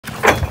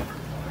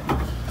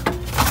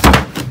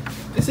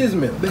This is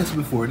milk best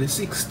before the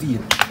 16.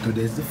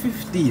 Today's the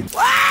 15.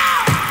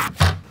 I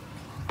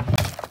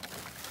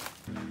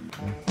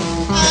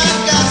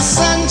got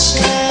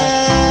sunshine.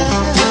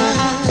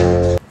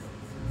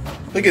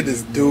 Look at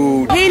this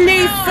dude. He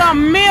needs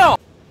some milk.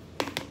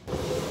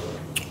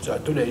 So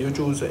today you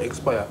choose to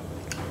expire.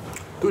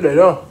 Today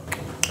though,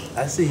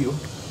 I see you.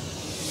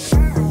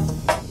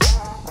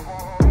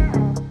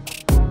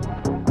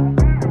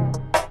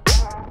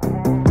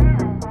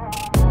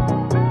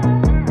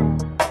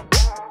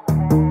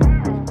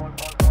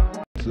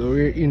 So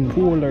we're in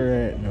Polar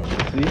right now.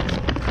 See?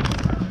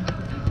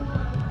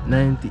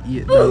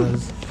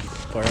 $98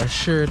 for a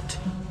shirt.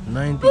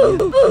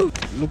 98.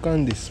 Look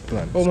on this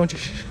plan. How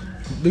much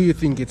do you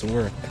think it's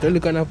worth? To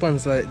look at a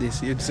pants like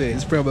this, you'd say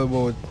it's probably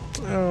about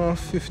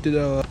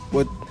 $50.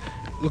 But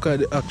look at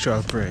the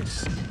actual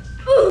price.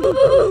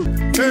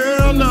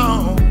 Hell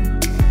no.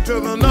 To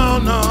the no,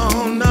 no,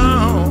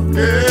 no.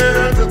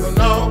 Yeah, to the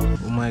no.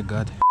 Oh my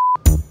god.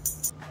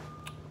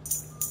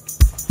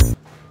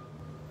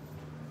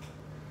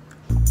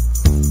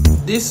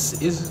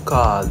 This is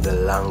called the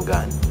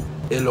Longan.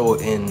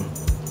 Longan.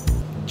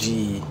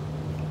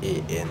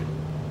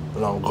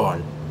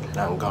 Longan.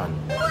 Longan.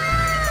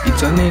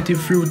 It's a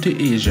native fruit to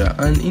Asia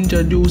and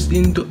introduced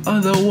into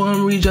other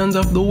warm regions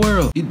of the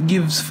world. It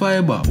gives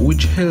fiber,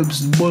 which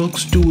helps bulk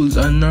stools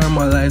and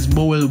normalize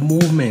bowel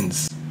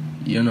movements.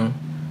 You know,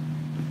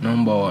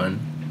 number 1,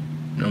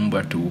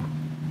 number 2.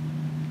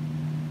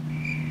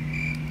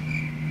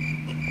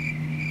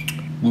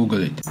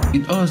 Google it.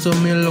 It also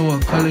may lower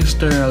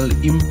cholesterol,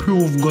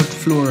 improve gut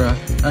flora,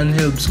 and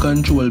helps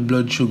control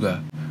blood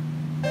sugar.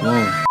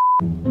 Wow.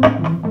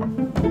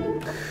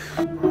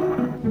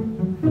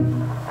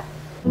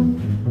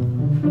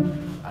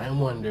 I'm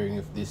wondering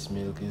if this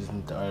milk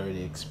isn't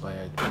already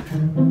expired.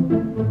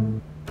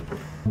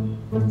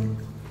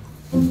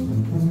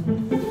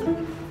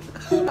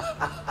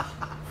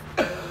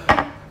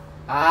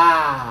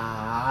 Ah!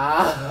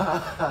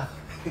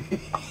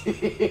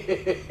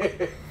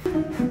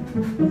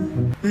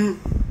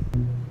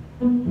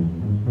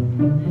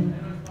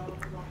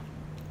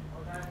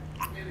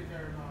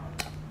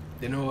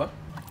 You know what?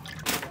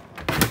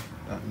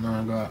 No,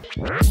 I got.